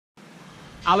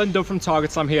Alan Dove from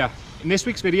TargetSlam here. In this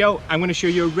week's video, I'm going to show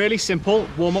you a really simple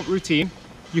warm-up routine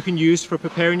you can use for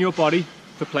preparing your body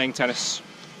for playing tennis.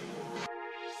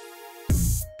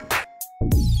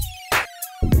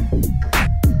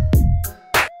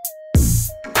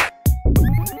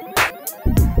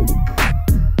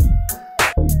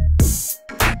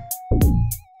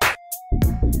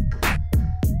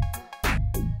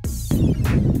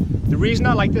 The reason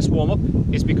I like this warm-up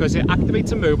is because it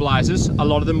activates and mobilises a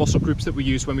lot of the muscle groups that we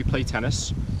use when we play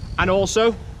tennis. And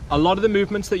also, a lot of the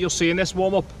movements that you'll see in this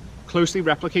warm-up closely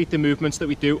replicate the movements that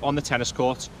we do on the tennis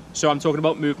court. So I'm talking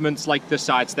about movements like the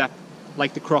side step,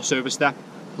 like the crossover step,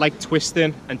 like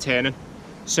twisting and turning.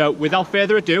 So without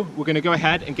further ado, we're going to go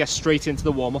ahead and get straight into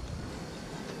the warm-up.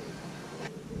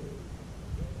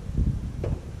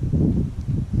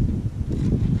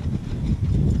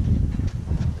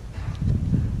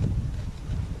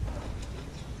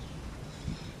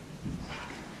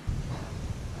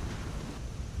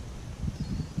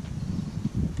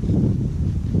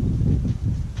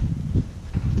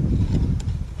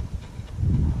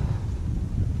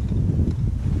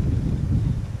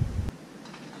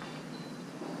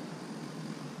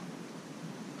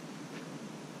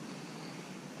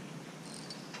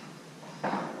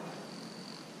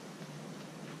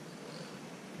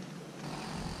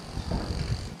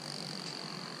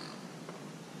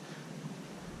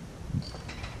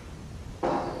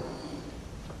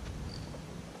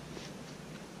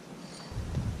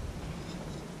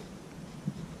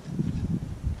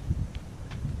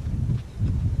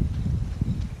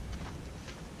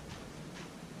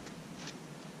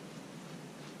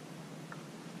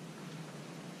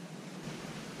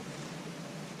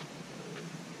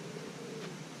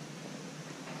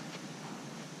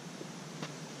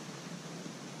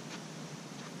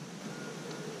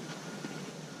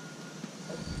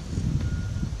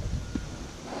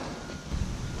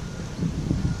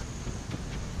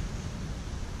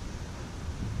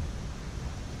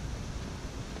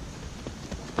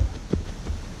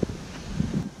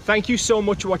 Thank you so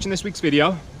much for watching this week's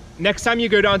video. Next time you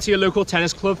go down to your local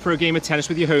tennis club for a game of tennis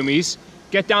with your homies,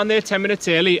 get down there 10 minutes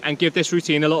early and give this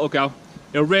routine a little go.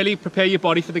 It'll really prepare your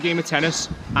body for the game of tennis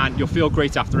and you'll feel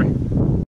great after it.